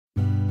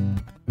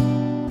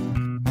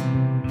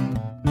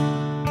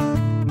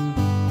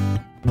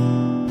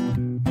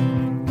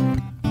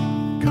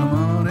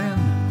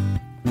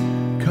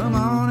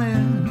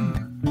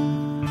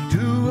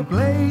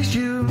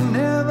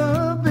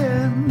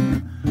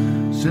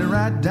Sit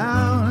right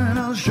down and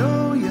I'll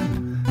show you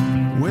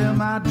where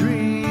my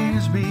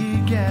dreams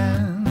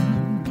began.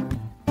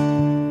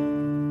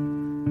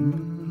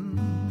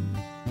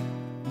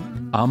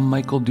 I'm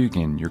Michael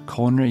Dugan, your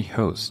culinary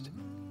host,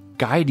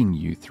 guiding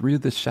you through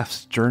the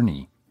chef's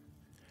journey.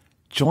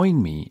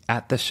 Join me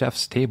at the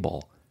chef's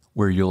table,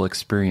 where you'll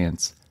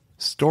experience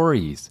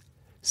stories,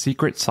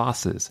 secret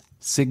sauces,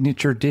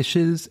 signature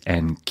dishes,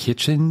 and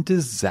kitchen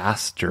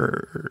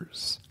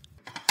disasters.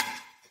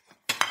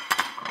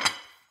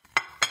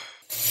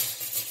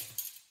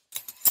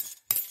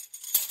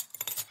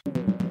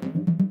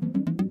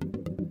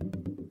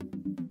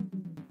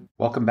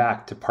 Welcome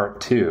back to part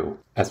 2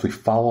 as we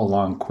follow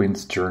along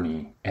Quyen's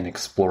journey and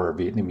explore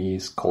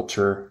Vietnamese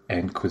culture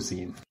and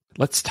cuisine.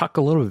 Let's talk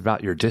a little bit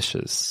about your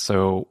dishes.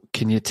 So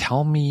can you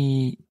tell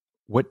me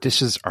what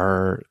dishes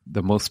are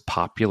the most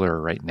popular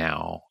right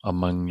now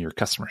among your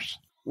customers?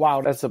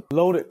 Wow, that's a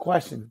loaded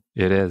question.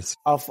 It is.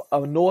 Of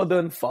a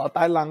northern pho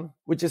tai lang,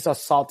 which is a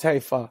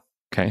sauté pho.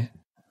 Okay.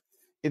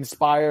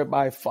 Inspired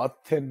by pho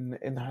tin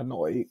in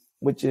Hanoi,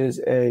 which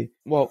is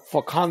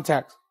for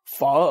context,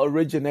 pho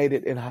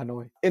originated in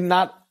Hanoi. And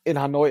not in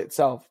Hanoi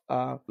itself.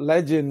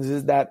 Legends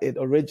is that it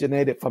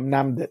originated from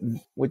Nam Dịt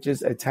Town, which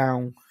is a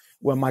town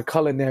where my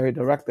culinary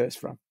director is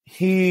from.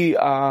 He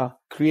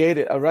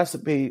created a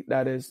recipe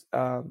that is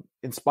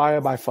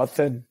inspired by pho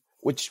tin,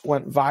 which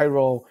went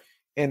viral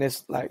and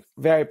is like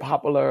very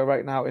popular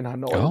right now in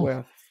Hanoi,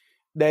 where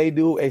they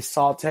do a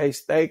sauté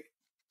steak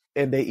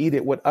and they eat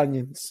it with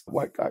onions,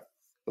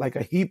 like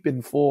a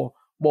heaping full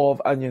bowl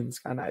of onions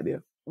kind of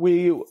idea.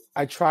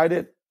 I tried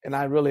it and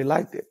I really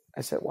liked it.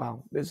 I said,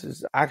 wow, this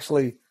is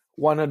actually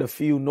one of the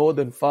few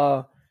northern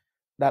pho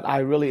that I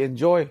really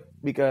enjoy,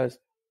 because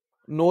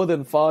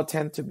northern pho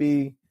tend to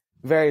be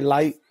very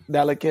light,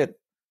 delicate,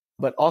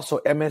 but also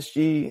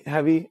MSG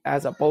heavy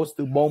as opposed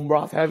to bone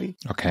broth heavy.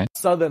 Okay.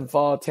 Southern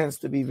pho tends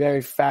to be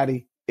very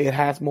fatty. It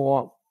has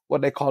more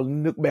what they call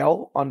nước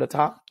béo on the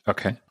top.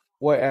 Okay.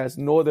 Whereas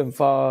northern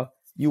pho,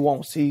 you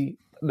won't see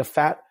the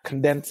fat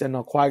condensing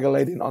or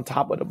coagulating on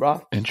top of the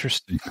broth.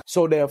 Interesting.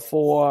 So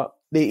therefore,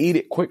 they eat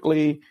it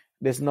quickly.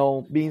 There's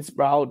no bean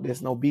sprout.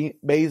 There's no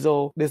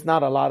basil. There's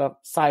not a lot of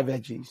side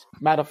veggies.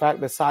 Matter of fact,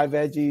 the side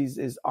veggies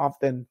is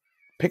often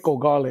pickled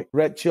garlic,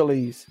 red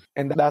chilies.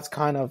 And that's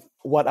kind of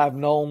what I've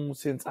known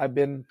since I've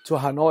been to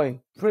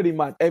Hanoi. Pretty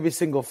much every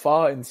single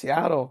pho in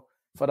Seattle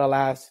for the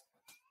last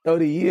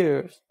 30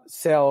 years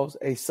sells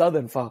a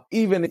southern pho.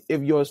 Even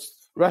if your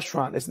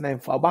restaurant is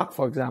named Pho Bak,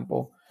 for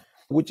example,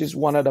 which is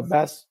one of the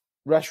best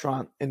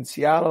restaurants in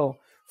Seattle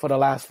for the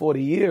last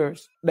 40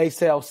 years, they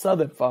sell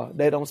southern pho.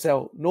 They don't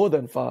sell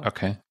northern pho.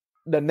 Okay.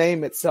 The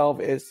name itself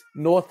is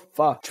North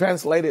Pho,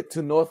 translated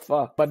to North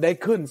Pho. But they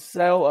couldn't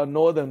sell a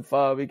northern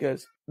pho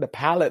because the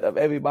palate of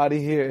everybody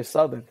here is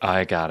southern.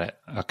 I got it.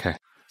 Okay.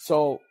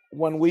 So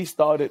when we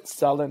started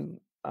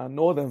selling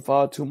northern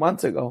pho 2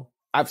 months ago,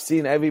 I've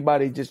seen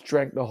everybody just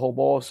drink the whole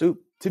bowl of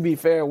soup. To be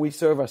fair, we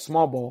serve a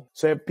small bowl.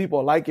 So if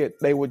people like it,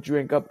 they would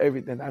drink up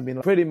everything. I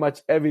mean, pretty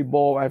much every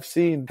bowl I've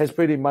seen has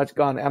pretty much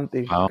gone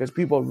empty because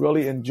people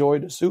really enjoy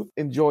the soup,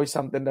 enjoy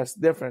something that's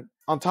different.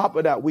 On top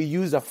of that, we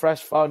use a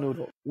fresh pho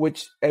noodle,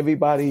 which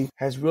everybody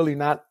has really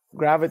not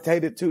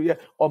gravitated to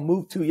yet or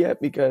moved to yet,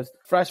 because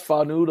fresh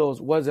pho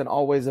noodles wasn't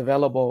always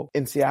available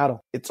in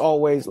Seattle. It's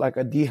always like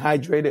a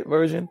dehydrated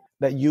version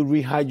that you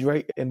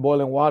rehydrate in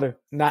boiling water,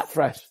 not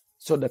fresh.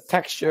 So the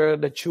texture,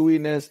 the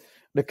chewiness,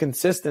 the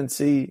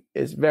consistency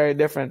is very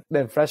different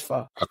than fresh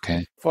pho.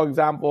 Okay. For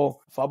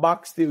example, Pho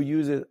Bak still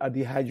uses a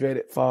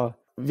dehydrated pho.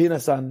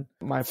 Vinasun,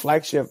 my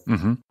flagship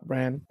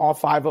brand, all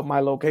 5 of my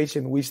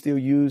locations, we still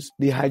use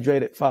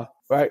dehydrated pho,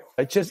 right?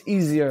 It's just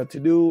easier to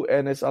do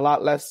and it's a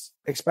lot less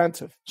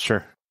expensive.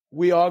 Sure.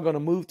 We are going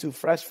to move to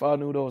fresh pho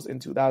noodles in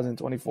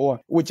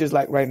 2024, which is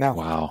like right now.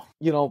 Wow.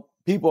 You know,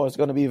 people are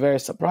going to be very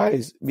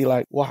surprised, be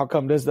like, well, how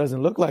come this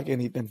doesn't look like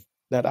anything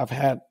that I've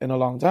had in a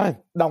long time?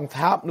 Dong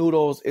Tháp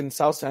noodles in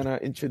South Center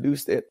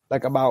introduced it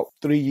like about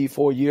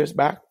 3-4 years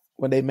back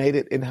when they made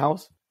it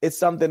in-house. It's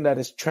something that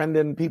is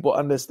trending. People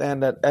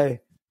understand that, hey,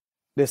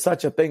 there's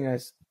such a thing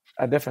as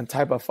a different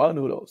type of pho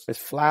noodles. It's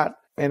flat.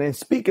 And then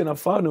speaking of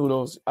pho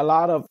noodles, a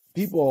lot of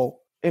people,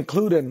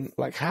 including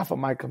like half of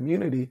my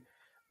community,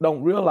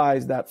 don't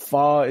realize that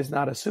pho is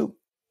not a soup.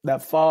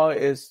 That pho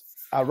is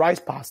a rice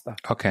pasta.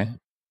 Okay.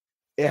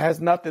 It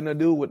has nothing to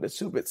do with the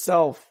soup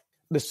itself.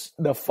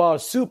 The pho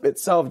soup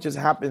itself just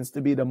happens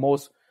to be the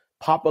most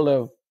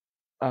popular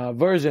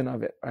version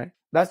of it, right?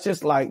 That's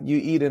just like you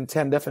eating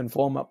 10 different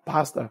forms of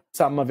pasta.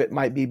 Some of it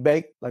might be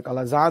baked, like a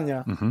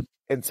lasagna,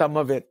 and some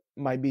of it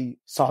might be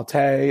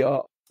sauté,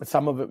 or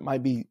some of it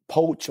might be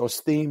poached or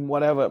steamed,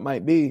 whatever it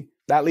might be.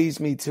 That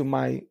leads me to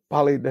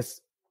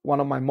one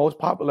of my most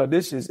popular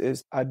dishes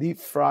is a deep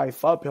fried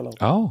pho pillow.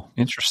 Oh,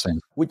 interesting.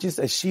 Which is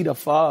a sheet of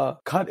pho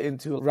cut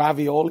into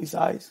ravioli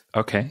size.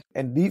 Okay.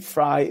 And deep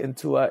fry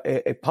into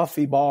a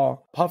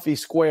puffy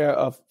square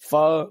of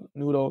pho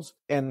noodles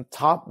and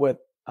topped with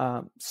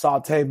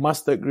saute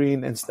mustard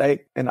green and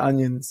steak and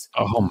onions.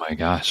 Oh my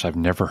gosh, I've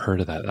never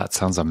heard of that. That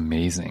sounds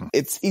amazing.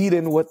 It's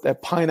eaten with the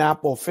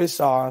pineapple fish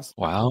sauce.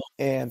 Wow.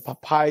 And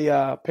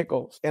papaya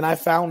pickles. And I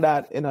found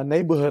that in a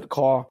neighborhood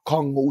called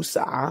Ngũ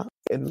Xã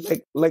in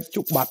Lake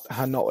Chúc Bạch,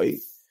 Hanoi.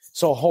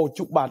 So Ho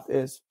Chúc Bạch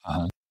is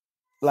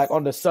like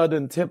on the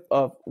southern tip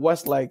of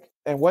Westlake.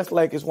 And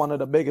Westlake is one of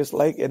the biggest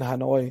lake in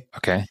Hanoi.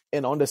 Okay.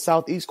 And on the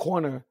southeast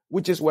corner,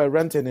 which is where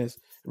Renton is.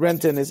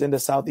 Renton is in the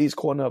southeast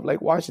corner of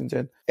Lake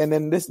Washington. And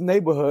in this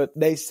neighborhood,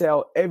 they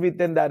sell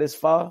everything that is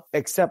pho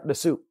except the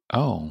soup.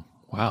 Oh,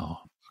 wow.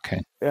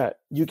 Okay. Yeah,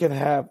 you can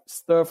have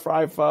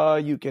stir-fry pho.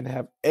 You can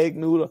have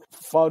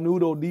pho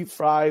noodle deep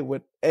fry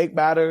with egg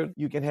batter.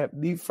 You can have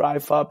deep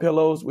fried pho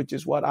pillows, which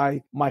is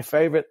my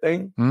favorite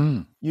thing.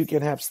 You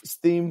can have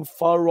steamed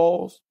pho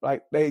rolls.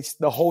 Like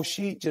the whole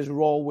sheet just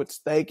roll with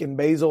steak and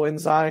basil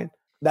inside.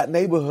 That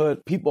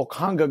neighborhood, people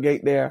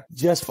congregate there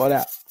just for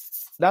that.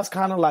 That's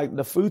kind of like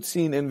the food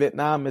scene in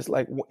Vietnam. Is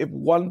like if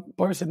one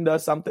person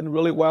does something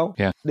really well,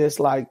 there's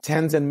like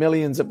tens and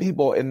millions of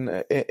people in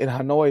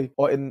Hanoi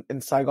or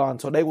in Saigon.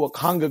 So they will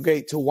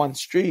congregate to one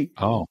street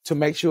to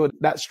make sure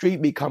that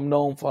street become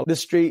known for.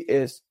 This street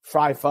is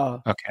fried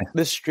pho. Okay.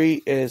 This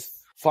street is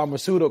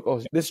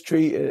pharmaceuticals. This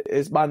street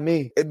is banh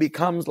mi. It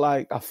becomes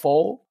like a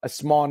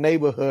small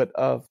neighborhood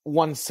of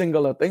one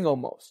singular thing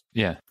almost.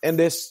 Yeah. And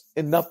there's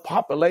enough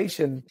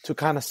population to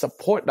kind of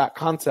support that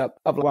concept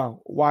of,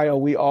 wow, why are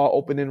we all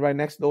opening right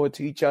next door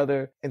to each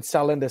other and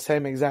selling the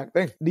same exact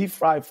thing? Deep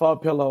fried pho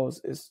pillows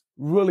is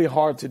really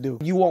hard to do.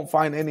 You won't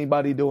find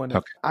anybody doing it.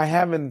 Okay. I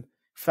haven't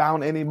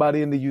found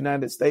anybody in the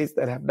United States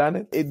that have done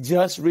it. It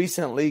just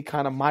recently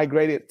kind of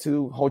migrated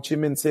to Ho Chi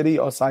Minh City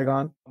or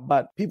Saigon,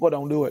 but people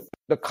don't do it.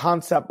 The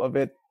concept of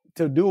it,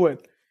 to do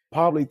it,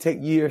 probably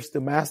take years to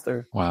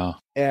master. Wow.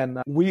 And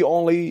we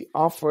only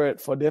offer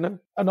it for dinner.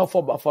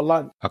 For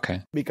lunch.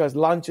 Okay. Because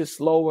lunch is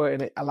slower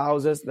and it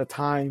allows us the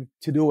time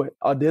to do it.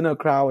 Our dinner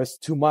crowd is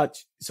too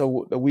much.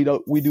 So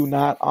we do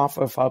not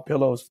offer pho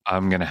pillows.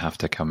 I'm going to have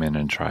to come in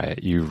and try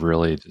it. You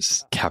really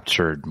just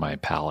captured my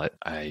palate.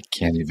 I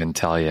can't even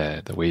tell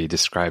you the way you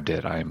described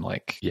it. I'm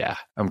like, yeah,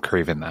 I'm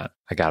craving that.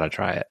 I got to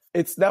try it.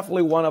 It's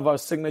definitely one of our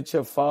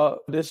signature pho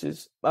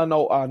dishes.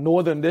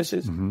 Northern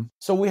dishes. Mm-hmm.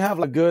 So we have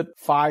a good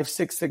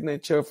 5-6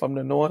 signature from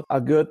the north,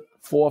 a good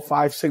 4 or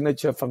 5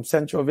 signature from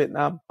Central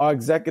Vietnam. Our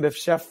executive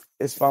chef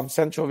is from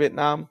Central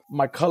Vietnam.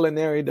 My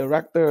culinary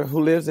director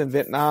who lives in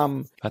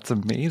Vietnam. That's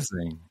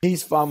amazing.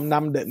 He's from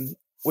Nam Dịt,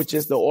 which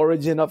is the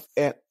origin of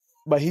it.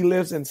 But he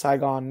lives in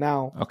Saigon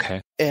now.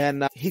 Okay.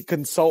 And he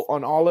consult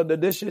on all of the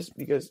dishes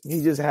because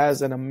he just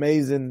has an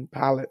amazing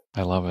palate.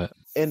 I love it.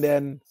 And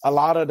then a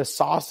lot of the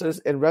sauces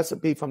and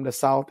recipe from the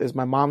South is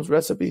my mom's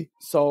recipe.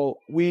 So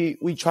we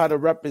try to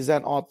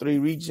represent all 3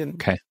 regions.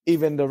 Okay.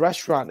 Even the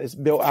restaurant is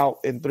built out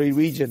in 3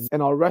 regions.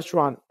 And our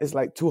restaurant is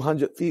like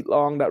 200 feet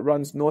long that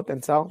runs north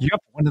and south. You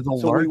have one of the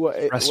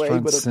largest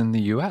restaurants in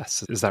the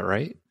U.S. Is that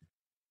right?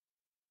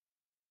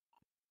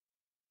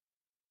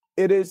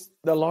 It is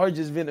the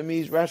largest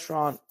Vietnamese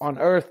restaurant on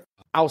earth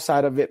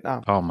outside of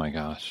Vietnam. Oh my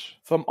gosh.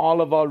 From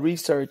all of our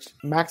research,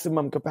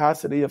 maximum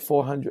capacity of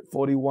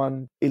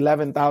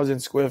 11,000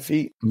 square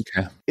feet.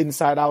 Okay.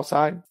 Inside,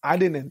 outside. I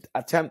didn't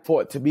attempt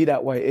for it to be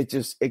that way.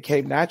 It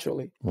came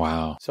naturally.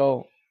 Wow.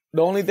 So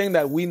the only thing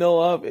that we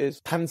know of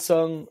is Kim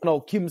Sung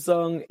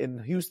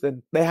in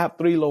Houston. They have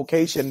 3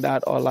 locations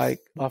that are like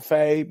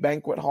buffet,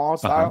 banquet hall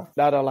style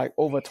that are like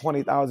over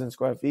 20,000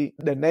 square feet.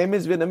 The name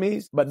is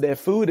Vietnamese, but their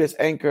food is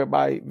anchored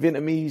by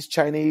Vietnamese,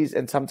 Chinese,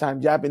 and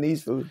sometimes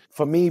Japanese food.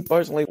 For me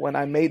personally, when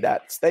I made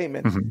that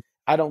statement,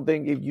 I don't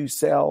think if you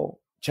sell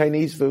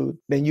Chinese food,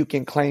 then you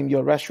can claim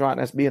your restaurant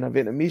as being a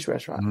Vietnamese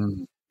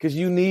restaurant. Because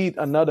you need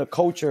another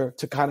culture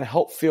to kind of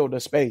help fill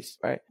the space,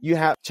 right? You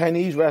have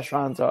Chinese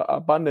restaurants are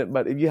abundant,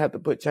 but if you have to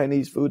put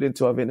Chinese food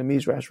into a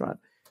Vietnamese restaurant,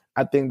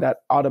 I think that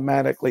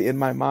automatically in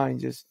my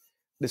mind just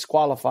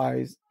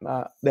disqualifies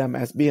them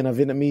as being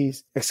a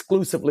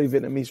exclusively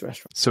Vietnamese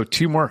restaurant. So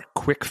 2 more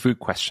quick food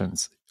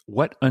questions.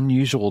 What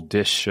unusual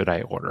dish should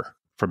I order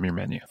from your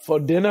menu? For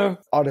dinner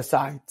or the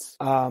sides?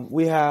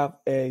 We have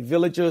a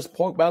villager's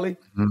pork belly,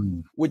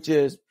 which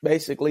is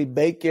basically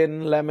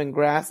bacon,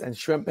 lemongrass, and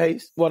shrimp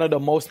paste. One of the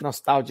most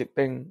nostalgic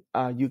things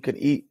you can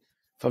eat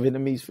for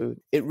Vietnamese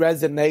food. It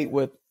resonates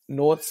with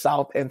North,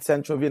 South, and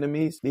Central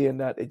Vietnamese, being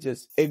that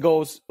it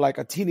goes like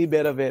a teeny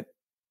bit of it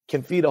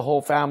can feed a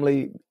whole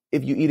family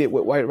if you eat it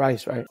with white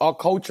rice, right? Our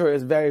culture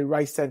is very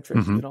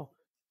rice-centric, you know.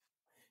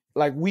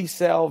 Like we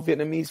sell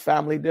Vietnamese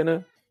family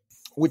dinner,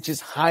 which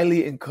is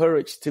highly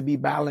encouraged to be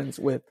balanced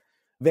with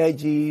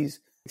veggies,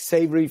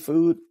 savory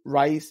food,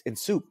 rice, and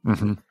soup.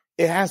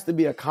 It has to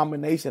be a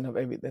combination of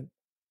everything.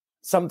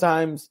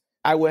 Sometimes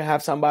I would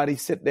have somebody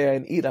sit there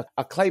and eat a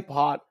clay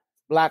pot,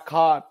 black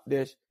cod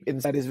dish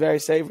that is very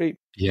savory.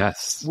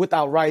 Yes.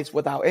 Without rice,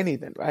 without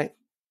anything, right?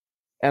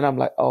 And I'm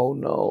like, oh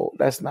no,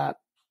 that's not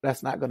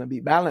going to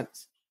be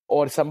balanced.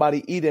 Or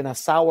somebody eating a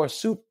sour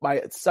soup by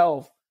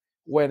itself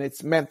when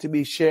it's meant to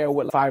be shared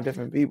with 5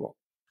 different people.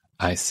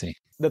 I see.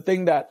 The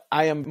thing that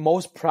I am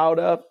most proud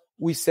of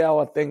we sell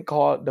a thing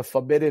called the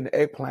forbidden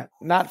eggplant,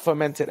 not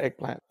fermented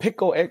eggplant.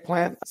 Pickled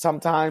eggplant,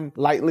 sometimes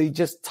lightly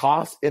just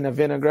tossed in a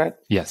vinaigrette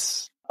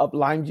Yes. of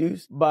lime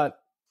juice, but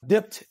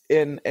dipped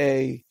in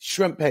a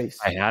shrimp paste.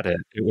 I had it.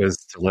 It was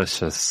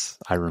delicious.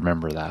 I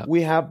remember that.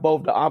 We have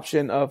both the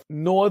option of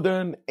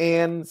northern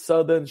and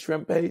southern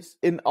shrimp paste.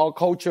 In our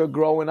culture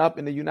growing up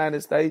in the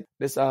United States,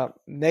 there's a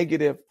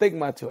negative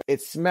stigma to it.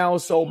 It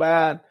smells so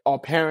bad. Our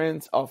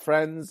parents, our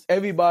friends,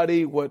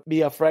 everybody would be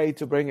afraid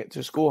to bring it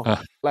to school.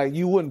 Like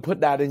you wouldn't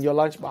put that in your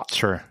lunchbox.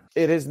 Sure.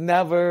 It has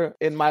never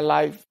in my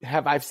life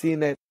have I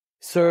seen it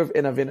served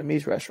in a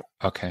Vietnamese restaurant.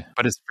 Okay.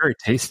 But it's very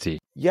tasty.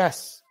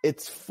 Yes,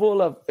 it's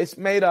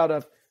made out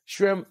of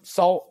shrimp,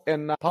 salt,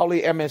 and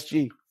poly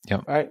MSG.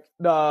 Yep. Right.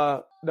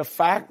 The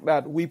fact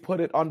that we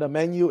put it on the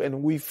menu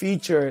and we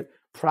feature it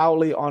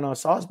proudly on our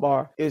sauce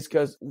bar is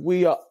because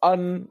we are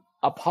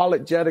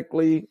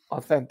unapologetically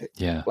authentic.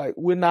 Yeah. Like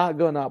we're not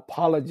gonna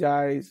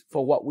apologize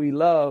for what we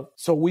love,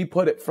 so we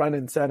put it front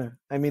and center.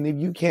 I mean, if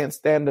you can't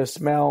stand the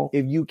smell,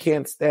 if you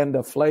can't stand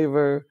the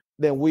flavor,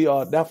 then we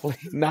are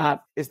definitely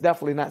not. It's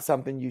definitely not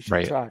something you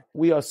should try.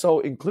 We are so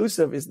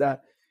inclusive is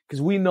that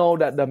because we know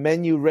that the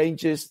menu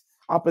ranges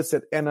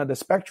opposite end of the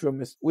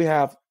spectrum is we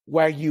have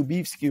Wagyu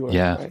beef skewer,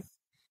 right?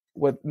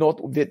 With North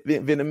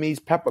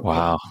Vietnamese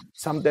peppercorn,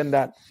 something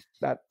that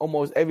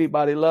almost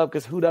everybody loves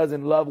because who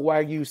doesn't love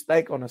Wagyu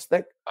steak on a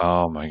stick?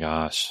 Oh my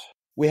gosh.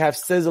 We have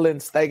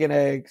sizzling steak and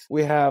eggs.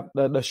 We have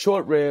the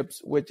short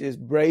ribs, which is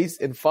braised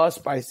in pho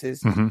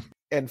spices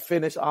and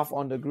finished off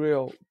on the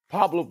grill.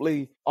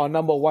 Probably our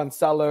number one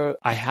seller.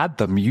 I had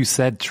them. You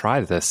said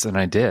try this, and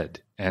I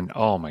did. And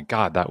oh my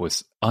God, that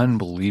was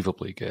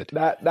unbelievably good.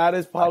 That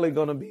is probably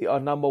going to be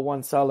our number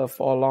one seller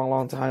for a long,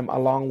 long time,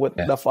 along with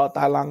the pho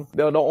tai lang.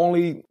 The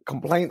only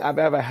complaint I've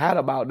ever had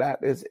about that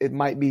is it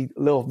might be a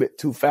little bit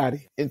too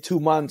fatty. In 2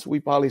 months, we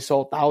probably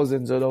sold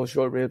thousands of those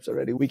short ribs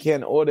already. We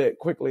can't order it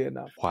quickly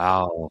enough.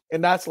 Wow.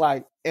 And that's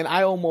and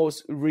I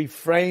almost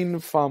refrain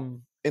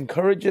from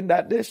encouraging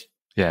that dish.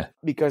 Yeah.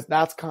 Because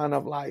that's kind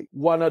of like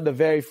one of the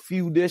very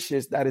few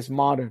dishes that is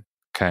modern.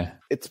 Okay.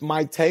 It's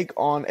my take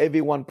on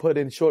everyone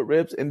putting short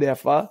ribs in their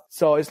pho.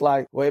 So it's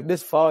like, well, if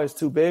this pho is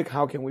too big,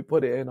 how can we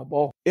put it in a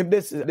bowl? If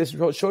this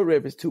short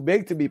rib is too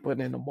big to be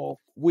put in a bowl,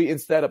 we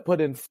instead of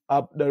putting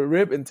the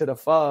rib into the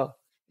pho,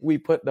 we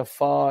put the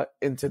pho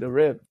into the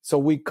rib. So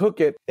we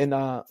cook it in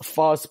a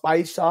pho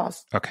spice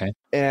sauce. Okay.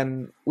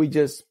 And we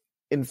just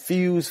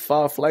infuse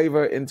pho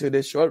flavor into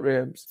the short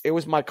ribs. It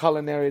was my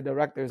culinary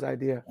director's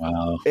idea.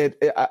 Wow.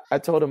 I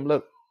told him,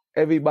 look,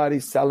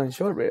 everybody's selling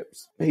short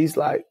ribs. He's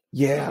like,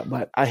 yeah,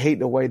 but I hate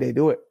the way they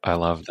do it. I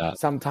love that.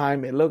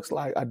 Sometimes it looks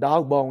like a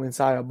dog bone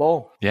inside a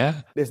bowl.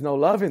 Yeah. There's no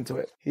love into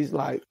it. He's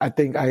like, I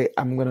think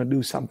I'm going to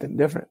do something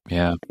different.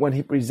 Yeah. When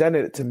he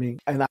presented it to me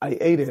and I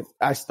ate it,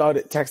 I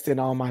started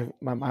texting all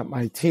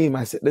my team.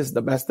 I said, this is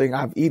the best thing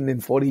I've eaten in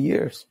 40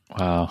 years.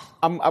 Wow.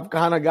 I've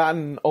kind of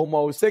gotten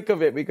almost sick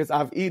of it because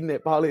I've eaten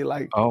it probably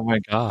like oh my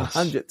gosh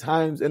 100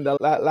 times in the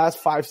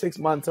last 5-6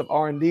 months of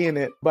R&D in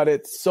it, but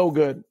it's so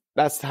good.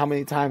 That's how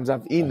many times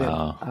I've eaten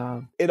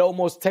it. It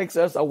almost takes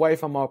us away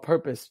from our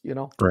purpose, you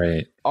know?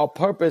 Right. Our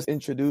purpose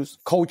introduced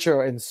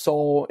culture and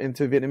soul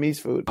into Vietnamese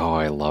food. Oh,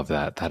 I love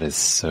that. That is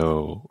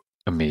so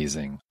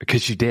amazing.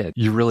 Because you did.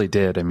 You really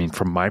did. I mean,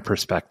 from my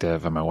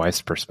perspective and my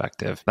wife's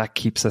perspective, that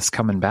keeps us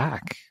coming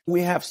back.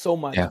 We have so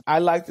much. Yeah. I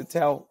like to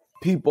tell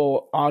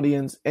people,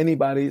 audience,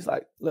 anybody, it's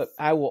like, look,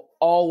 I will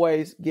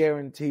always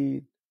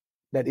guarantee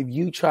that if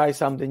you try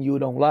something you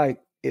don't like,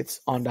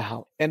 it's on the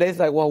house. And they're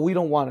like, well, we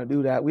don't want to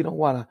do that. We don't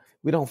want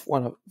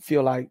to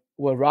feel like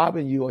we're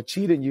robbing you or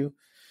cheating you.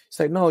 It's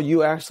like, no,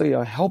 you actually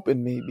are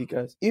helping me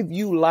because if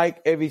you like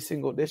every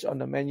single dish on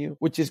the menu,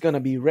 which is going to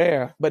be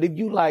rare, but if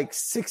you like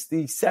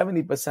 60,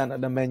 70%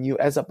 of the menu,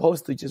 as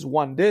opposed to just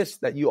one dish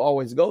that you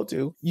always go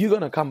to, you're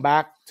going to come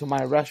back to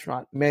my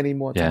restaurant many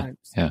more times.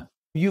 Yeah.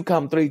 You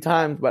come 3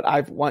 times, but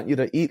I want you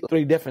to eat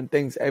 3 different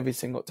things every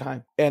single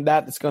time. And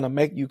that is going to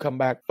make you come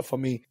back for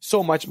me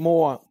so much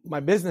more. My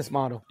business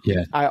model.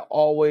 Yeah. I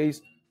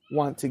always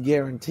want to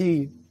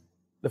guarantee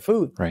the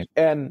food. Right.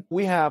 And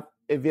we have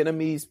a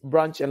Vietnamese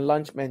brunch and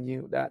lunch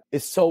menu that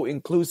is so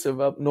inclusive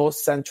of North,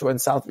 Central,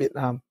 and South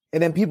Vietnam.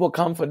 And then people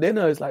come for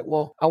dinner. It's like,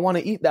 well, I want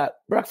to eat that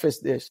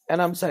breakfast dish.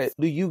 And I'm saying,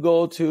 do you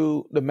go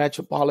to the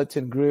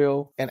Metropolitan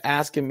Grill and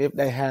ask him if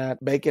they had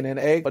bacon and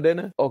egg for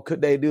dinner? Or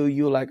could they do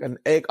you like an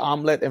egg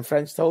omelet and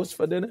French toast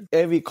for dinner?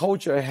 Every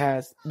culture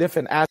has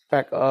different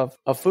aspect of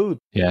food.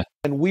 Yeah.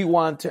 And we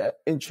want to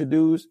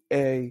introduce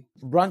a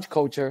brunch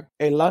culture,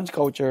 a lunch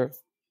culture,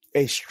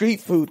 a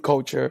street food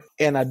culture,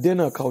 and a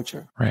dinner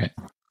culture. Right.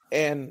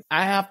 And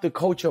I have to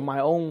culture my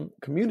own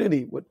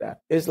community with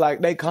that. It's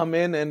like they come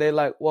in and they're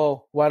like,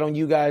 well, why don't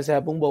you guys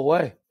have bún bò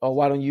Huế? Or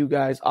why don't you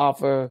guys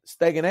offer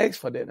steak and eggs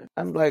for dinner?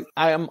 I'm like,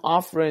 I am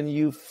offering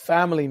you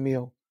family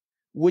meal,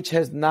 which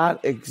has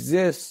not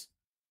exist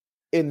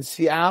in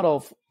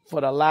Seattle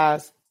for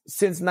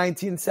since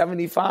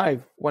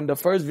 1975, when the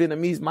first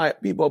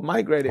Vietnamese people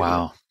migrated.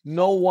 Wow.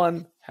 No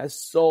one has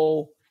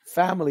sold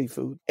family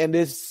food. And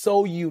it's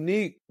so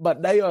unique,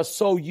 but they are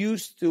so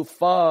used to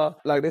pho.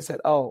 Like they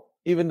said, oh,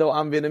 Even though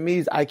I'm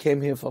Vietnamese, I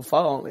came here for pho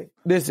only.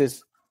 This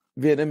is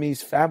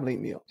Vietnamese family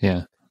meal.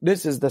 Yeah.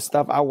 This is the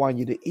stuff I want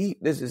you to eat.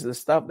 This is the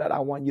stuff that I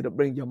want you to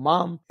bring your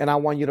mom and I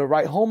want you to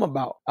write home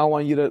about. I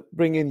want you to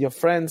bring in your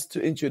friends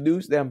to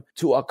introduce them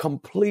to a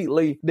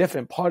completely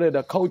different part of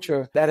the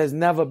culture that has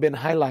never been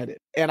highlighted.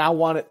 And I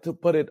wanted to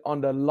put it on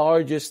the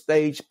largest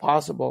stage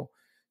possible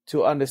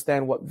to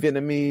understand what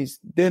Vietnamese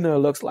dinner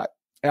looks like.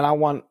 And I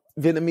want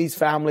Vietnamese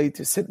family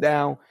to sit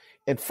down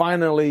and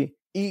finally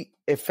eat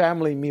a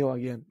family meal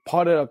again.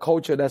 Part of a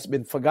culture that's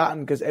been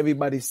forgotten because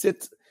everybody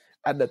sits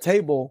at the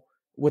table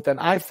with an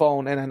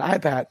iPhone and an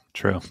iPad.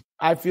 True.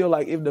 I feel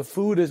like if the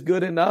food is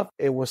good enough,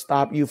 it will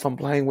stop you from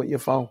playing with your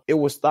phone. It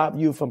will stop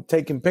you from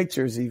taking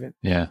pictures even.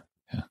 Yeah.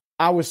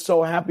 I was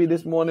so happy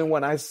this morning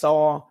when I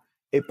saw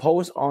a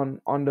post on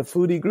the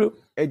foodie group.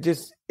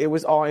 It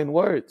was all in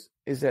words.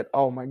 It said,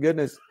 oh my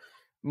goodness,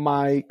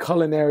 my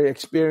culinary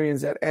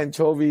experience at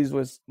Anchovies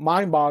was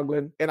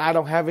mind-boggling, and I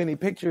don't have any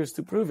pictures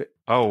to prove it.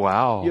 Oh,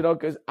 wow.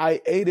 Because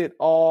I ate it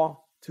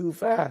all too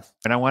fast.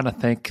 And I want to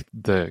thank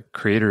the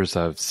creators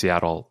of the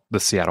Seattle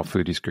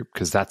Foodies group,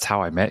 because that's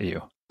how I met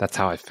you. That's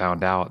how I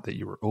found out that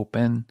you were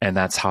open. And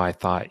that's how I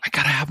thought, I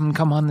got to have him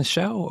come on the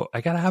show.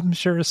 I got to have him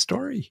share his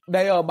story.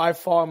 They are by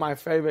far my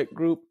favorite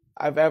group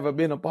I've ever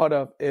been a part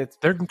of. They're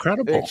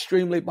incredible.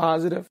 Extremely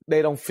positive.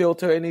 They don't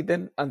filter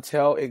anything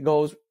until it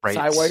goes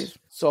sideways.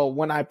 So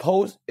when I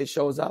post, it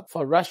shows up.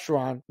 For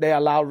restaurant, they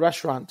allow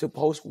restaurant to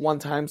post 1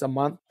 time a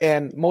month.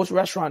 And most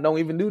restaurants don't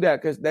even do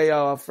that because they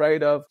are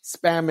afraid of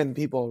spamming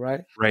people,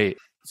 right? Right.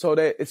 So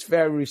it's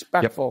very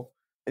respectful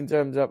in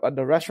terms of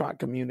the restaurant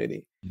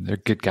community. They're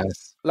good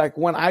guys. Like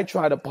when I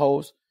try to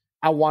post,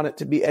 I want it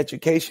to be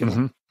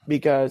educational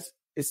because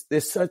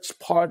there's such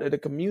part of the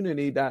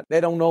community that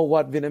they don't know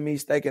what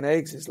Vietnamese steak and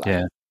eggs is like.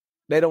 Yeah.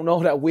 They don't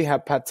know that we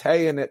have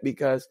pate in it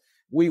because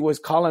we was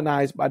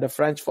colonized by the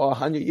French for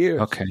 100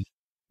 years. Okay.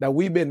 That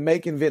we've been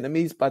making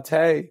Vietnamese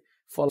pate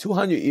for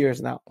 200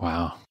 years now.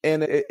 Wow.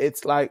 And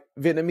it's like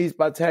Vietnamese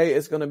pate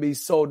is going to be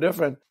so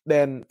different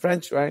than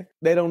French, right?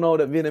 They don't know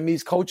that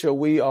Vietnamese culture,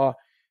 we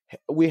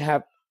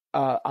have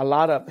a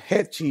lot of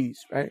head cheese,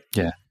 right?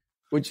 Yeah.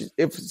 Which is,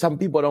 if some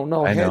people don't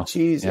know,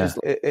 cheese is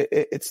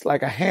it's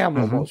like a ham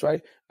almost,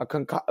 right?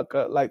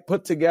 Like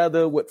put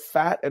together with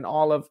fat and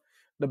all of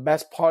the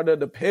best part of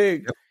the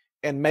pig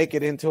and make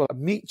it into a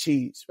meat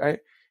cheese, right?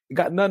 It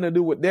got nothing to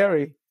do with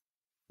dairy,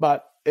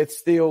 but it's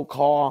still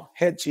called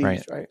head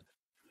cheese, right?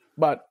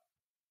 But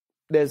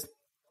there's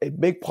a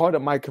big part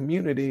of my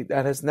community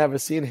that has never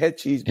seen head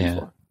cheese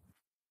before.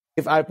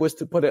 If I was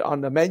to put it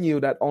on the menu,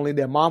 that only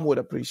their mom would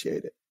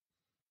appreciate it.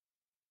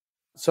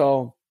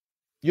 So,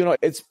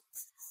 it's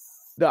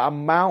the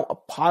amount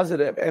of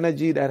positive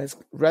energy that has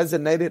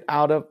resonated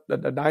out of the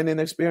dining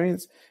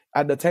experience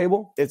at the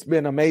table. It's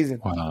been amazing.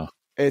 Wow.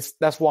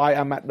 That's why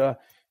I'm at the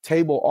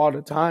table all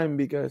the time,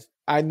 because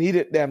I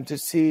needed them to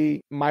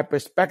see my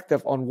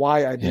perspective on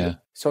why I did it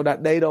so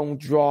that they don't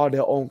draw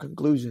their own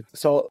conclusion.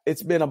 So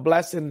it's been a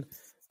blessing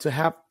to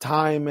have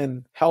time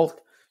and health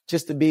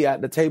just to be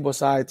at the table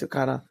side to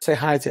kind of say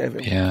hi to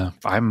everyone. Yeah.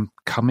 I'm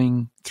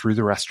coming through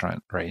the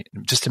restaurant, right?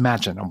 Just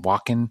imagine I'm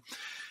walking,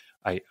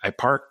 I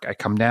park, I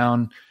come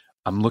down,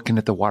 I'm looking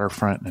at the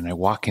waterfront, and I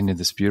walk into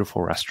this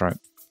beautiful restaurant.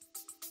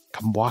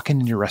 I'm walking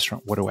into your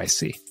restaurant. What do I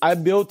see? I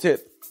built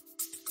it.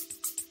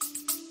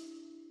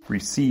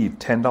 Receive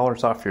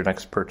 $10 off your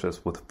next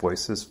purchase with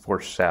Voices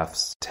for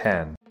Chefs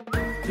 10.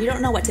 You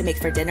don't know what to make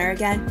for dinner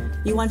again?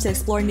 You want to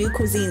explore new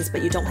cuisines,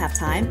 but you don't have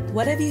time?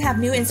 What if you have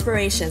new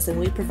inspirations and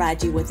we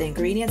provide you with the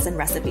ingredients and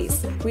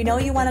recipes? We know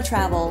you want to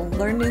travel,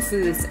 learn new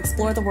foods,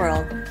 explore the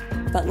world,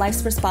 but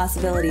life's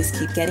responsibilities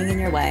keep getting in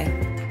your way.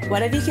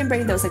 What if you can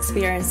bring those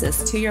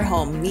experiences to your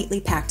home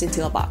neatly packed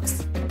into a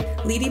box?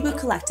 Ladybug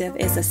Collective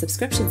is a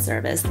subscription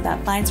service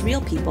that finds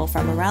real people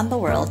from around the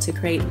world to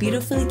create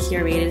beautifully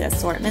curated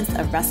assortments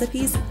of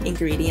recipes,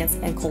 ingredients,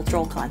 and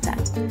cultural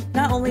content.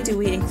 Not only do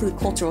we include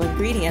cultural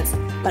ingredients,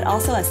 but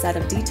also a set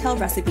of detailed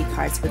recipe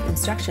cards with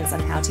instructions on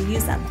how to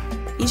use them.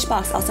 Each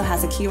box also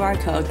has a QR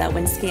code that,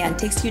 when scanned,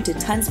 takes you to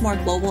tons more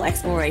global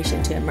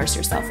exploration to immerse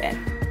yourself in.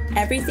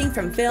 Everything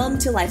from film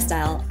to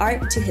lifestyle,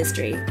 art to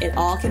history, it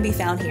all can be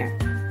found here.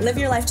 Live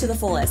your life to the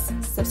fullest.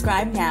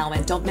 Subscribe now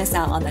and don't miss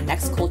out on the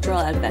next cultural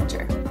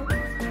adventure.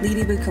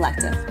 Ladybug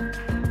Collective.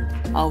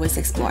 Always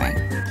exploring.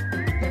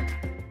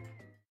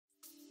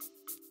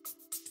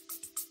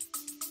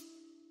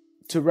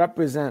 To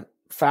represent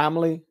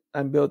family,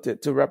 I built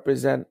it to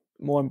represent,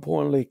 more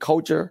importantly,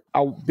 culture.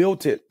 I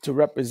built it to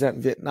represent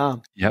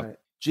Vietnam. Yep. Right?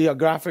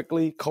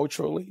 Geographically,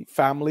 culturally,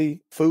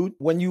 family, food.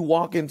 When you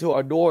walk into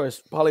our door,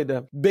 it's probably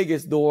the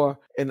biggest door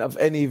of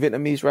any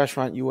Vietnamese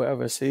restaurant you will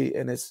ever see.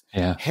 And it's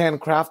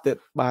handcrafted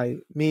by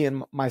me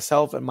and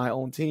myself and my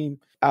own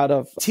team out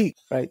of teak,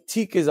 right?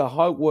 Teak is a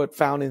hardwood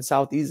found in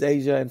Southeast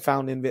Asia and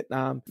found in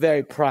Vietnam,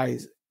 very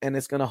prized. And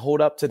it's going to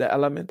hold up to the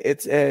element.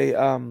 It's a,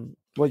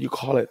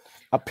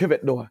 a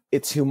pivot door.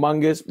 It's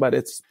humongous, but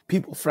it's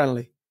people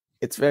friendly.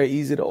 It's very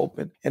easy to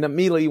open. And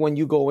immediately when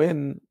you go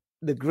in,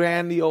 the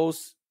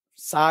grandiose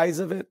size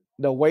of it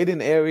the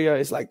waiting area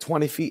is like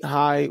 20 feet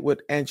high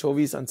with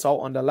anchovies and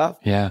salt on the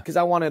left. Yeah. Because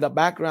I wanted a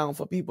background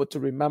for people to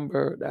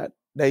remember that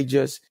they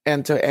just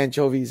enter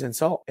anchovies and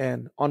salt.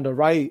 And on the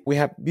right, we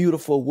have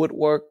beautiful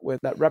woodwork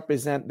that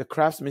represent the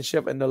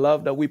craftsmanship and the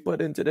love that we put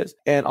into this.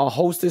 And our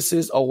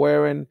hostesses are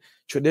wearing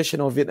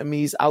traditional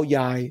Vietnamese áo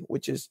dài,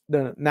 which is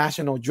the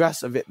national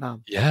dress of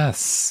Vietnam.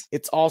 Yes.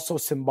 It's also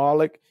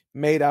symbolic,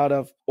 made out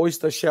of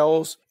oyster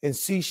shells and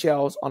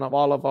seashells on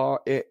all of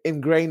our,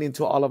 ingrained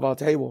into all of our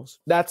tables.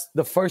 That's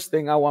the first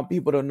thing I want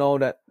people to know,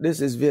 that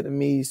this is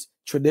Vietnamese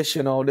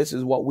traditional. This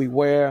is what we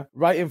wear.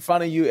 Right in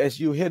front of you, as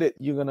you hit it,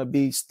 you're going to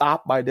be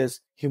stopped by this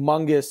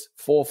humongous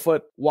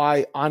 4-foot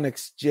wide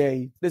onyx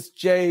jade. This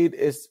jade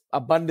is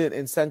abundant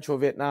in central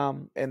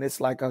Vietnam, and it's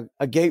like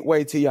a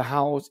gateway to your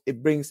house.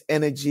 It brings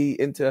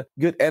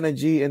good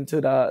energy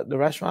into the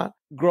restaurant.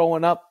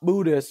 Growing up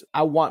Buddhist,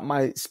 I want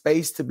my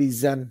space to be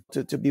Zen,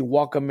 to be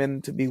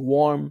welcoming, to be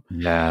warm.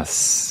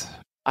 Yes.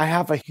 I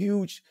have a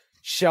huge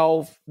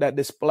shelf that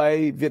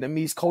display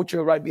Vietnamese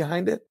culture right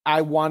behind it.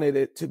 I wanted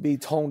it to be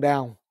toned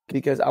down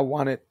because I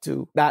wanted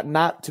that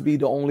not to be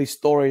the only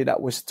story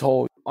that was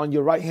told. On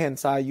your right hand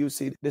side, you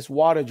see this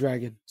water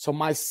dragon. So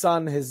my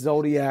son, his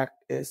zodiac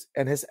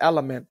and his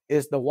element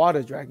is the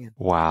water dragon.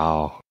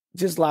 Wow.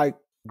 Just like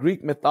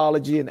Greek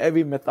mythology and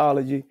every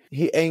mythology,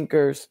 he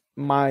anchors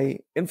my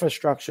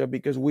infrastructure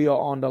because we are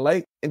on the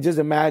lake. And just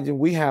imagine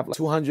we have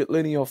 200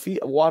 linear feet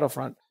of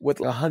waterfront with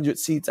 100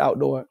 seats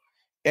outdoor.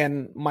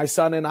 And my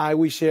son and I,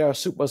 we share a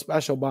super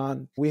special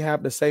bond. We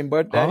have the same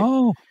birthday.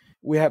 Oh.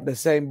 We have the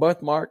same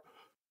birthmark.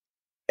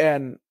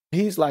 And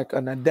he's like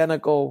an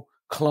identical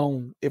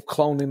clone, if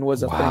cloning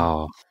was a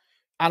thing.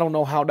 I don't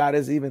know how that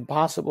is even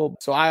possible.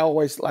 So I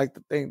always like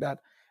to think that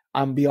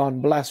I'm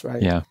beyond blessed,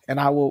 right? Yeah. And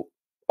I will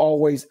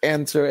always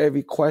answer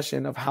every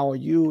question of how are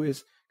you,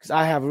 is because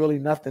I have really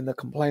nothing to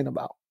complain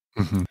about.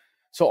 Mm-hmm.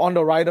 So on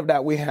the right of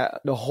that, we have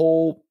the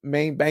whole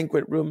main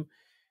banquet room.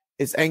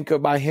 It's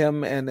anchored by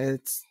him, and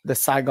it's the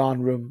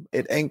Saigon room.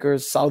 It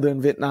anchors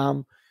southern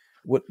Vietnam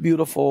with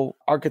beautiful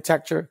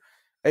architecture.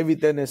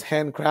 Everything is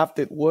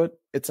handcrafted wood.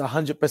 It's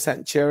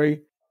 100%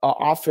 cherry. Our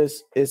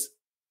office is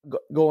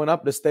going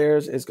up the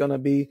stairs. Is going to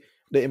be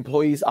the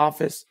employee's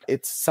office.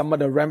 It's some of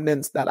the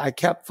remnants that I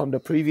kept from the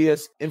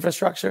previous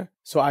infrastructure.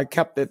 So I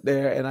kept it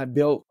there, and I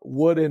built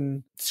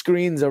wooden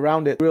screens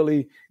around it,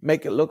 really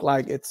make it look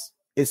like it's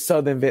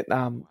southern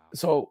Vietnam.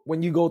 So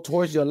when you go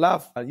towards your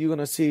left, you're going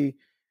to see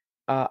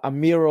a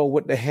mural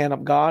with the hand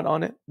of God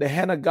on it. The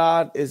hand of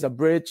God is a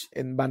bridge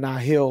in Ba Na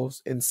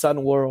Hills in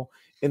Sun World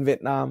in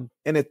Vietnam.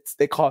 And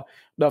the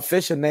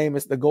official name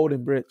is the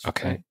Golden Bridge.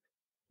 Okay. Right?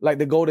 Like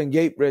the Golden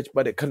Gate Bridge,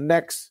 but it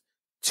connects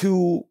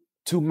two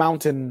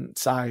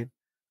mountainside.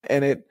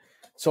 And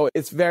so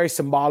it's very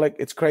symbolic.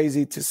 It's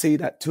crazy to see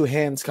that two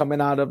hands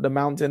coming out of the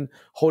mountain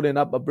holding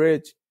up a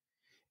bridge.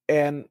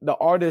 And the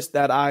artist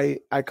that I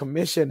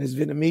commissioned is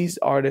Vietnamese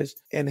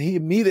artist. And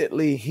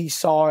he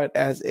saw it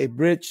as a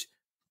bridge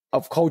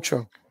of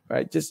culture,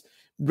 right? Just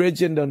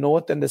bridging the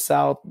North and the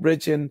South,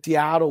 bridging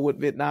Seattle with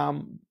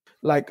Vietnam.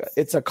 Like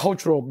it's a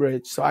cultural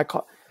bridge.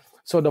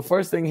 So the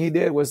first thing he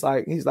did was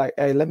he's like,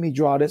 hey, let me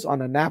draw this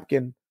on a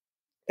napkin.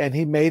 And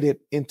he made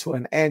it into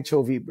an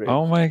anchovy bridge.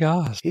 Oh my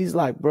gosh. He's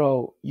like,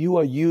 bro, you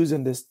are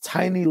using this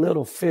tiny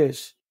little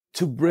fish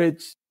to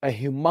bridge a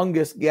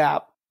humongous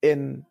gap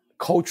in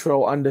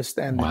cultural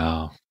understanding.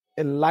 Wow.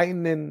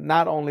 Enlightening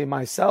not only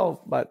myself,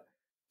 but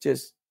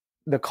just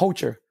the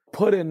culture.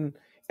 Putting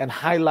and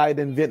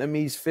highlighting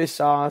Vietnamese fish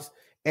sauce,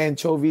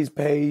 anchovies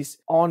paste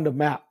on the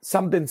map.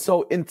 Something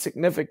so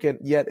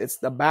insignificant, yet it's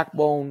the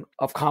backbone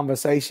of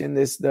conversation.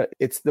 It's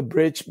the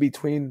bridge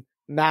between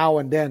now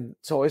and then.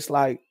 So it's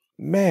like,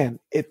 man,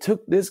 it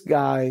took this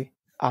guy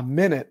a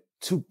minute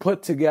to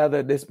put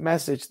together this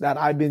message that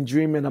I've been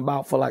dreaming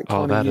about for like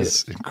 20 years. Oh, that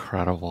is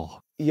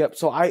incredible. Yep.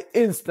 So I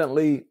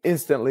instantly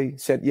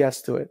said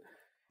yes to it.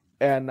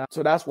 And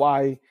so that's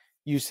why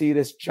you see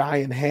this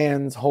giant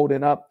hands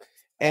holding up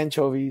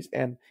anchovies.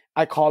 And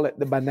I call it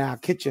the Ba Na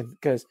kitchen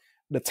because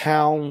the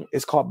town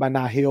is called Ba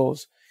Na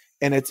Hills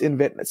and it's in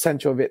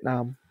central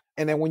Vietnam.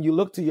 And then when you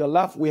look to your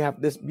left, we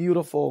have this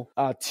beautiful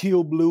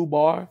teal blue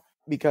bar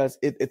because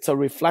it's a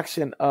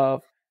reflection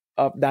of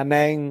Da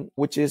Nang,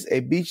 which is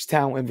a beach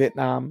town in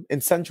Vietnam, in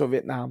central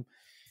Vietnam,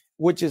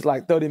 which is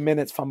like 30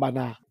 minutes from Ba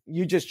Na.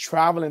 You're just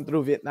traveling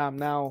through Vietnam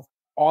now.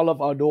 All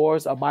of our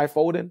doors are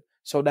bifolding.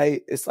 So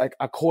it's like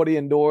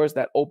accordion doors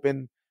that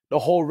open. The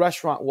whole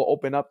restaurant will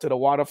open up to the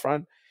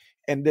waterfront.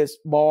 And this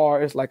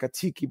bar is like a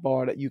tiki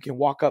bar that you can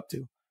walk up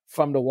to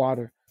from the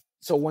water.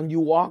 So when you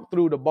walk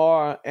through the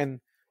bar and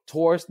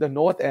towards the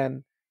north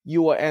end,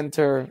 you will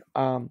enter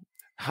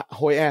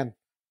Hoi An.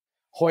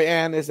 Hoi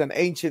An is an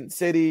ancient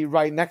city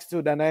right next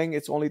to Da Nang.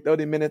 It's only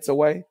 30 minutes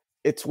away.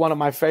 It's one of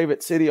my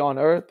favorite cities on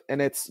earth,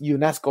 and it's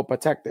UNESCO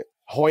protected.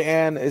 Hoi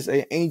An is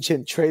an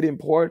ancient trading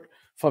port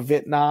for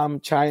Vietnam,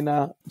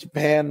 China,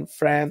 Japan,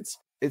 France.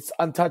 It's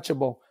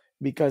untouchable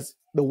because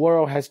the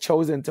world has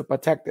chosen to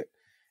protect it.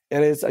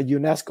 It is a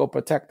UNESCO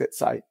protected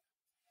site.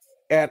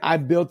 And I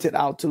built it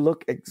out to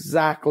look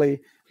exactly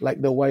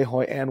like the way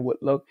Hoi An would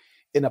look.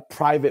 in a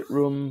private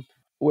room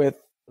with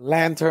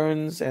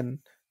lanterns and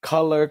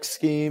color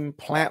scheme,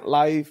 plant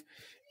life.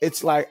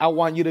 It's like I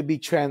want you to be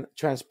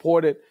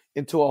transported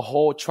into a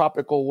whole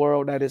tropical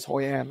world that is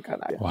Hoi An.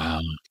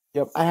 Wow.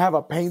 Yep. I have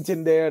a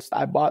painting there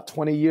I bought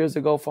 20 years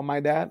ago for my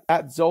dad.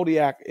 That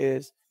zodiac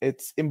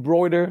it's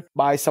embroidered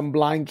by some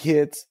blind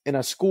kids in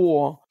a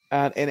school,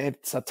 and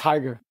it's a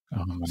tiger.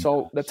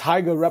 So the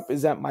tiger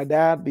represent my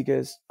dad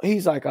because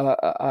he's like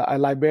a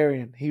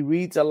librarian. He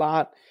reads a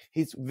lot.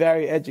 He's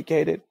very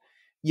educated,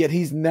 yet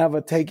he's never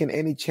taken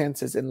any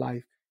chances in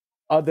life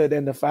other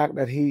than the fact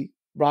that he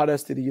brought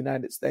us to the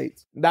United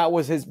States. That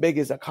was his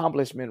biggest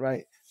accomplishment,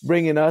 right?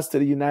 Bringing us to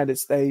the United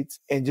States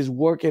and just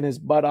working his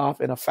butt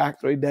off in a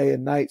factory day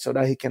and night so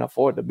that he can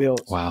afford the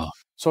bills. Wow.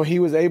 So he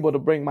was able to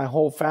bring my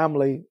whole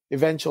family,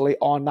 eventually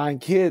all 9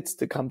 kids,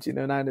 to come to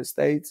the United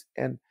States.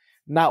 And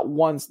not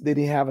once did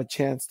he have a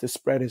chance to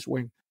spread his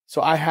wing.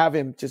 So I have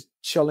him just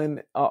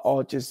chilling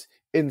or just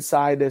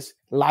inside this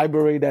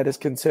library that is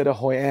considered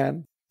Hoi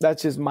An.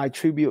 That's just my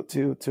tribute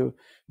to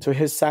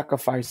his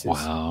sacrifices.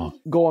 Wow.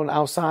 Going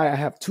outside, I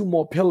have 2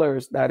 more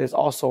pillars that is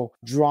also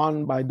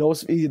drawn by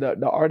those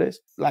the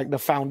artists. Like the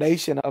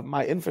foundation of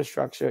my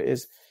infrastructure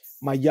is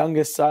my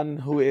youngest son,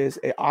 who is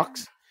an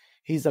ox.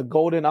 He's a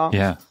golden ox.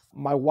 Yeah.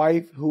 My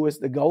wife, who is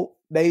the goat.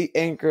 They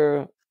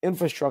anchor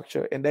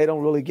infrastructure and they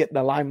don't really get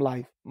the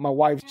limelight. My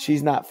wife,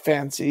 she's not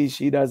fancy.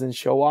 She doesn't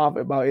show off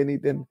about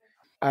anything.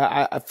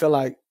 I feel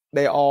like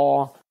they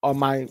all are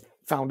my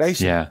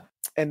foundation. Yeah.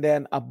 And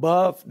then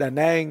above the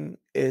Nang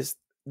is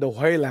the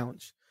Hue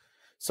Lounge.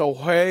 So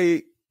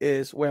Hue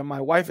is where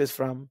my wife is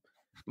from.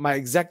 My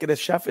executive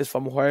chef is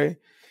from Hue.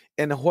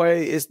 And Hue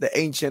is the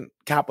ancient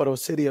capital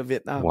city of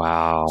Vietnam.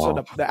 Wow.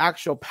 So the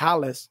actual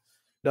palace,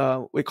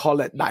 we call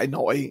it Đại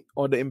Nội,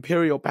 or the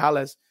Imperial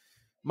Palace.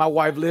 My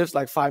wife lives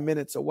like 5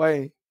 minutes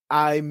away.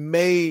 I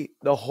made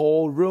the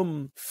whole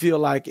room feel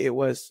like it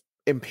was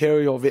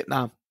Imperial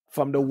Vietnam.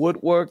 From the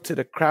woodwork to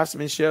the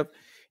craftsmanship,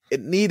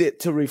 it needed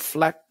to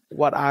reflect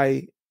what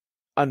I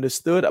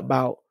understood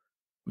about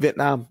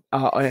Vietnam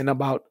and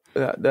about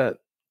the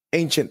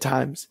ancient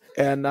times.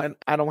 And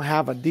I don't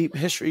have a deep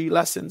history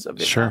lessons of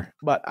Vietnam,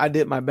 but I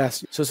did my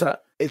best. So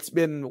it's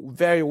been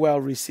very well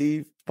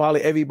received.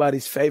 Probably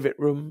everybody's favorite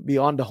room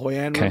beyond the Hoi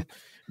An room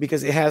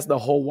because it has the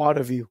whole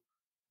water view.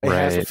 It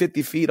has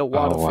 50 feet of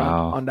waterfront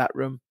on that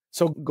room.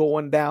 So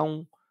going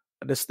down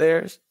the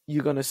stairs,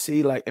 you're going to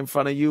see like in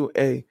front of you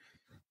a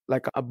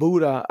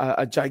Buddha,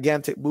 a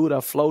gigantic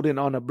Buddha floating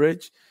on a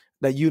bridge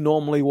that you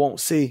normally won't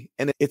see.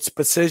 And it's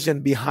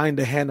positioned behind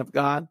the hand of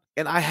God.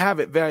 And I have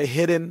it very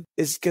hidden.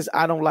 It's because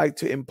I don't like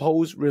to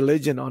impose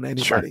religion on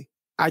anybody. Sure.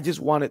 I just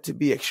want it to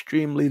be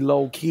extremely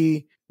low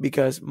key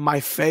because my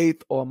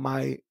faith or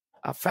my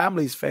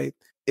family's faith,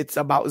 it's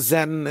about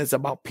Zen, it's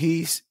about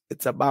peace,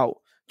 it's about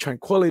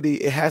tranquility.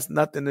 It has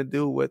nothing to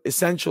do with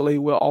essentially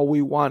where all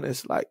we want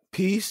is like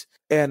peace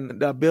and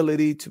the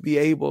ability to be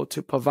able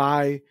to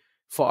provide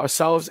for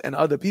ourselves and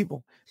other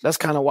people. That's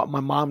kind of what my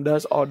mom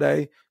does all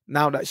day.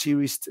 Now that she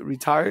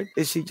retired,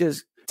 is she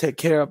just take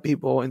care of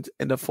people in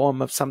the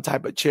form of some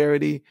type of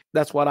charity.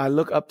 That's what I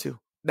look up to.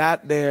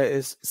 That there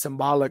is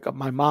symbolic of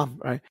my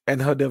mom, right?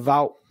 And her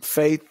devout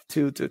faith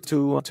to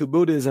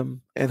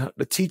Buddhism and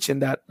the teaching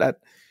that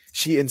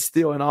she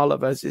instilled in all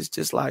of us. Is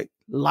just like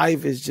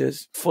life is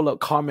just full of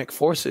karmic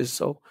forces.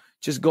 So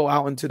just go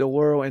out into the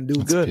world and do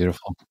That's good.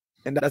 Beautiful.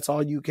 And that's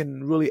all you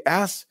can really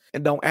ask,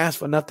 and don't ask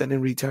for nothing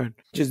in return.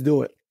 Just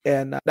do it.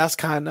 And that's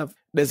kind of,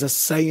 there's a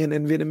saying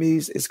in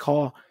Vietnamese, it's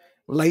called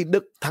Lấy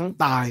đức thắng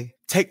tài.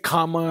 Take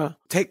karma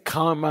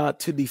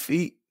to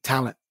defeat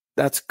talent.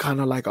 That's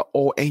kind of like an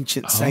old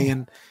ancient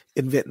saying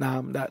in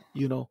Vietnam that,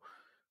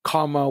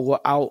 karma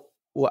will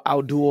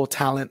outdo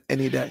talent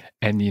any day.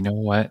 And you know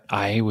what?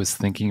 I was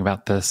thinking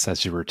about this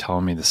as you were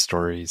telling me the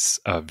stories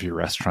of your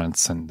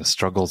restaurants and the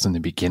struggles in the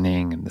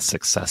beginning and the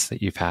success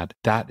that you've had.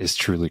 That is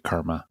truly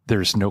karma.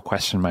 There's no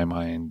question in my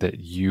mind that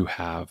you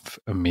have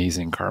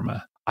amazing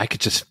karma. I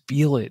could just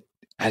feel it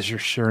as you're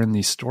sharing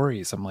these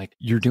stories. I'm like,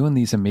 you're doing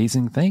these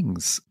amazing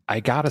things.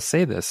 I got to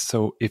say this.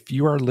 So if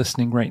you are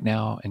listening right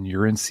now and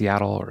you're in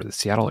Seattle or the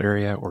Seattle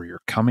area, or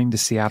you're coming to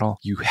Seattle,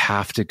 you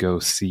have to go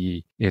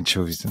see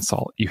Anchovies and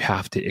Salt. You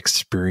have to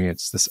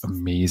experience this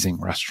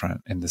amazing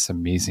restaurant and this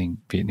amazing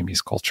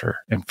Vietnamese culture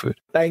and food.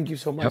 Thank you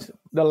so much. Yep.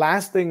 The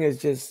last thing is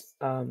just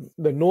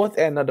the north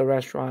end of the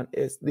restaurant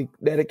is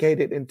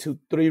dedicated into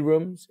 3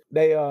 rooms.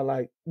 They are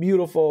like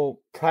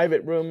beautiful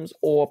private rooms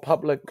or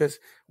public because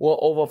we'll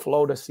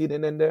overflow the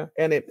seating in there.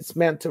 And it's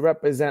meant to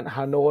represent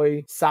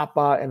Hanoi,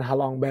 Sapa, and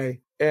Halong Bay.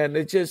 And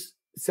it's just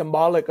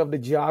symbolic of the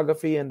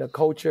geography and the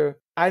culture.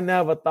 I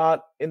never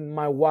thought in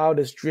my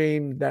wildest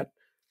dream that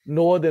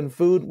northern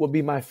food would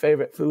be my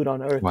favorite food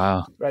on earth.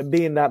 Wow. Right?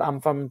 Being that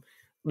I'm from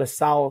the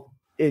South,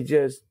 it's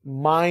just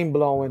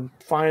mind-blowing.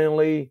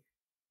 Finally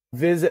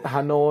visit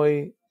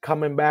Hanoi,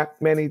 coming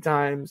back many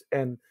times,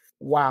 and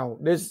wow,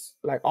 this,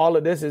 like, all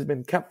of this has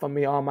been kept from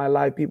me all my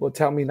life. People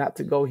tell me not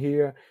to go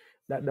here,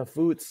 that the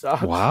food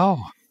sucks. Wow.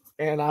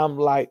 And I'm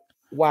like,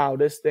 wow,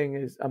 this thing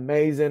is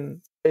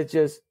amazing. It's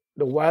just,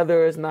 the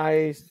weather is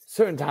nice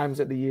certain times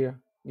of the year.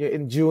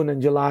 In June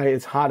and July,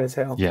 it's hot as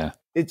hell. Yeah.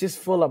 It's just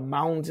full of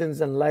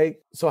mountains and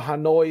lake. So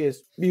Hanoi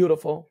is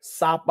beautiful.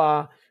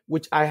 Sapa,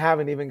 which I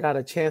haven't even got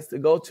a chance to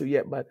go to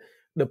yet, but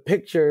the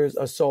pictures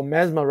are so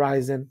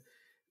mesmerizing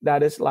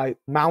that it's like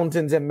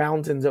mountains and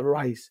mountains of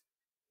rice.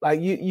 Like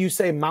you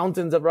say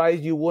mountains of rice,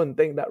 you wouldn't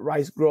think that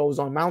rice grows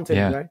on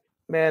mountains, right?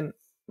 Man,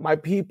 my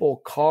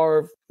people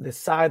carve the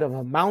side of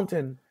a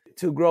mountain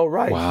to grow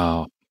rice.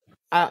 Wow.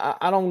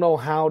 I don't know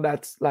how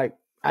that's like,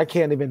 I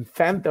can't even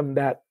fathom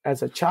that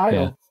as a child.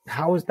 Yeah.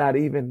 How is that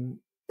even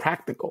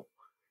practical?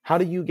 How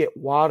do you get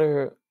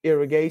water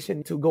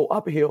irrigation to go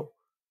uphill?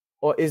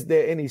 Or is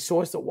there any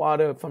source of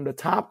water from the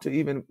top to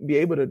even be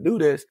able to do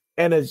this?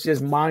 And it's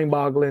just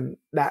mind-boggling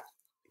that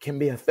can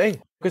be a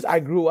thing. Because I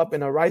grew up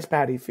in a rice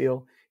paddy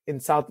field in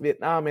South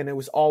Vietnam, and it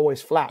was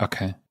always flat.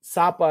 Okay.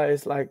 Sapa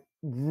is like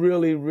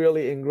really,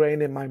 really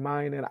ingrained in my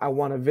mind, and I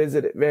want to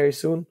visit it very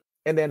soon.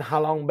 And then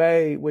Halong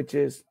Bay, which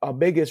is our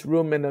biggest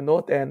room in the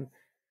north end,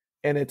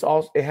 and it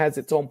has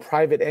its own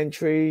private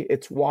entry.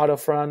 It's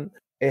waterfront.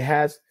 It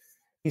has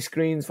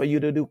screens for you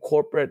to do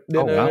corporate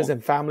dinners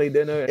and family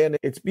dinner, and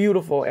it's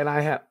beautiful.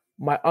 And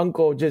my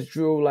uncle just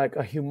drew like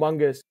a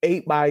humongous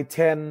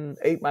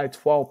 8x10,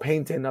 8x12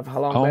 painting of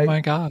Halong Bay. Oh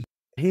my God.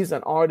 He's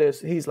an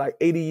artist. He's like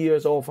 80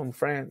 years old from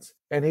France,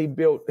 and he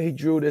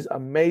drew this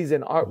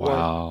amazing artwork.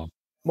 Wow.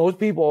 Most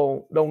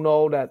people don't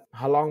know that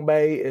Halong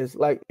Bay is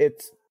like,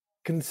 it's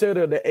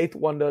considered the eighth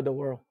wonder of the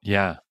world.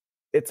 Yeah.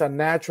 It's a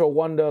natural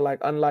wonder, like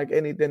unlike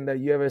anything that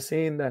you ever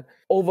seen. That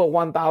over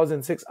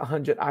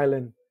 1,600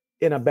 islands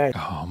in a bay.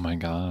 Oh my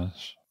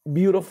gosh.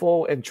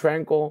 Beautiful and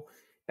tranquil.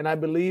 And I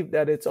believe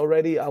that it's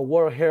already a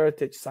World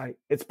Heritage Site.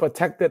 It's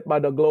protected by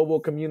the global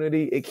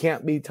community. It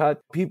can't be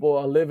touched. People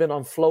are living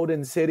on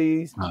floating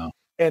cities. Wow.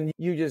 And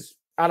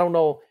I don't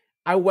know.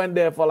 I went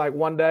there for like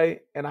one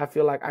day, and I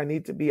feel like I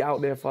need to be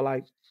out there for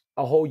like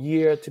a whole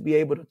year to be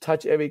able to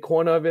touch every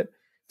corner of it,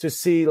 to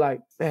see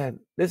like, man,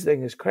 this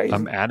thing is crazy.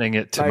 I'm adding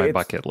it to like, my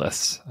bucket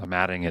list.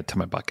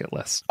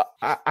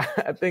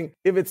 I think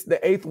if it's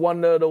the eighth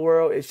wonder of the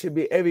world, it should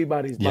be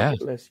everybody's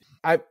bucket list.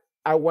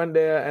 I went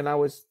there and I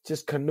was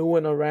just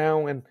canoeing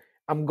around, and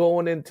I'm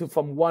going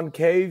from one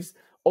caves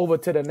over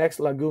to the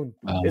next lagoon.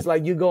 It's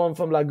like you're going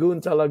from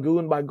lagoon to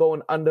lagoon by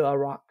going under a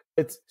rock.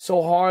 It's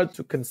so hard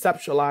to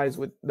conceptualize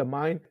with the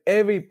mind.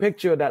 Every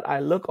picture that I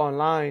look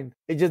online,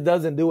 it just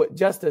doesn't do it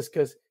justice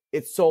because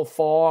it's so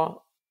far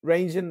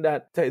ranging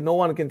that no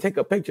one can take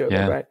a picture of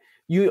it, right?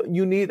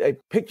 You need a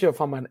picture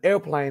from an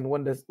airplane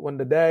when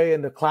the day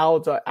and the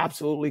clouds are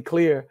absolutely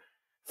clear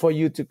for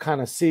you to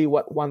kind of see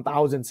what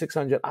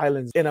 1,600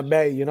 islands in a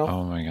bay, you know?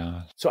 Oh my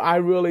gosh. So I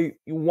really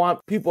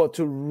want people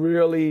to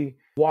really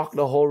walk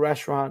the whole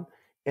restaurant,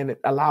 and it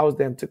allows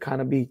them to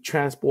kind of be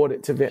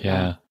transported to Vietnam.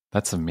 Yeah,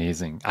 that's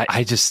amazing.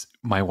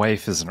 My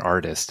wife is an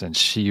artist, and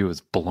she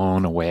was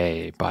blown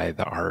away by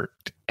the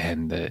art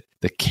and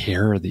the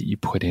care that you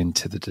put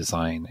into the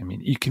design. I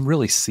mean, you can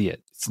really see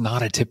it. It's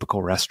not a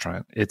typical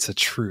restaurant. It's a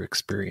true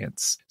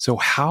experience. So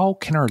how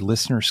can our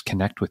listeners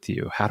connect with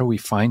you? How do we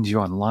find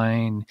you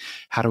online?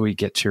 How do we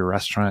get to your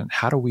restaurant?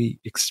 How do we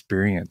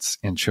experience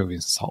Anchovies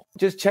and Salt?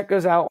 Just check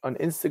us out on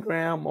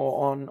Instagram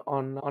or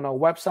on our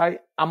website.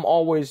 I'm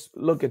always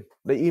looking.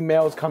 The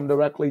emails come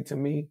directly to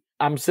me.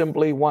 I'm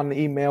simply one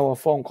email or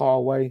phone call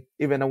away,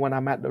 even when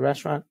I'm at the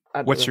restaurant.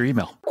 What's your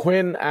email?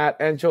 Quyen at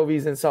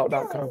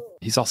anchoviesandSalt.com.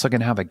 He's also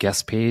going to have a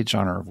guest page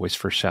on our Voice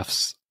for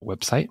Chefs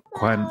website.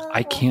 Quyen,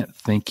 I can't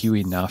thank you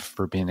enough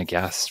for being a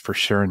guest, for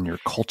sharing your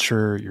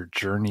culture, your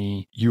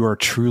journey. You are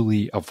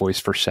truly a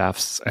voice for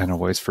chefs and a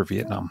voice for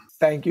Vietnam.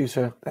 Thank you,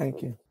 sir.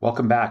 Thank you.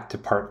 Welcome back to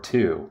part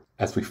 2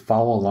 as we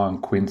follow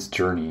along Quyen's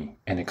journey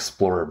and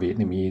explore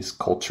Vietnamese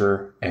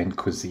culture and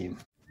cuisine.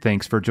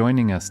 Thanks for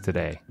joining us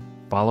today.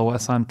 Follow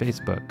us on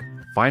Facebook.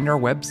 Find our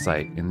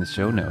website in the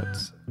show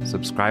notes.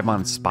 Subscribe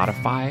on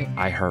Spotify,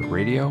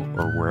 iHeartRadio,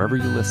 or wherever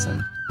you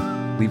listen.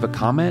 Leave a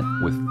comment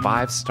with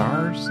 5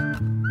 stars,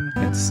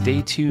 and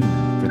stay tuned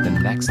for the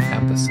next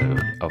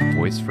episode of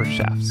Voice for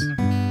Chefs.